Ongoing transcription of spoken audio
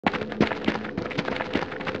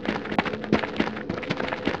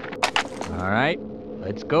Alright,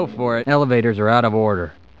 let's go for it. Elevators are out of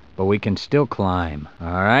order, but we can still climb.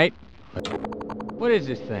 Alright? What is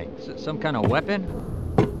this thing? Some kind of weapon?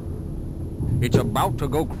 It's about to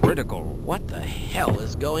go critical. What the hell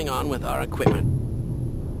is going on with our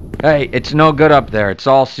equipment? Hey, it's no good up there. It's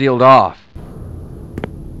all sealed off.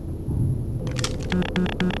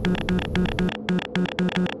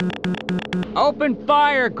 Open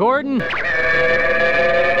fire, Gordon!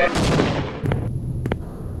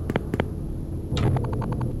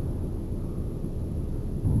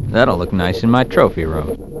 That'll look nice in my trophy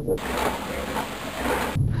room.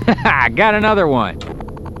 Haha, got another one!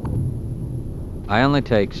 I only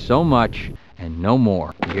take so much and no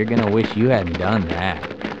more. You're gonna wish you hadn't done that.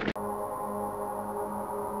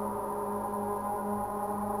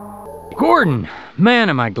 Gordon! Man,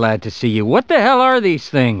 am I glad to see you. What the hell are these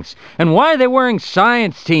things? And why are they wearing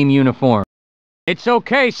science team uniform? It's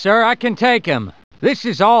okay, sir. I can take them. This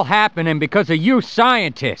is all happening because of you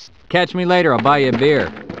scientists. Catch me later. I'll buy you a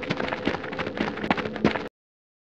beer.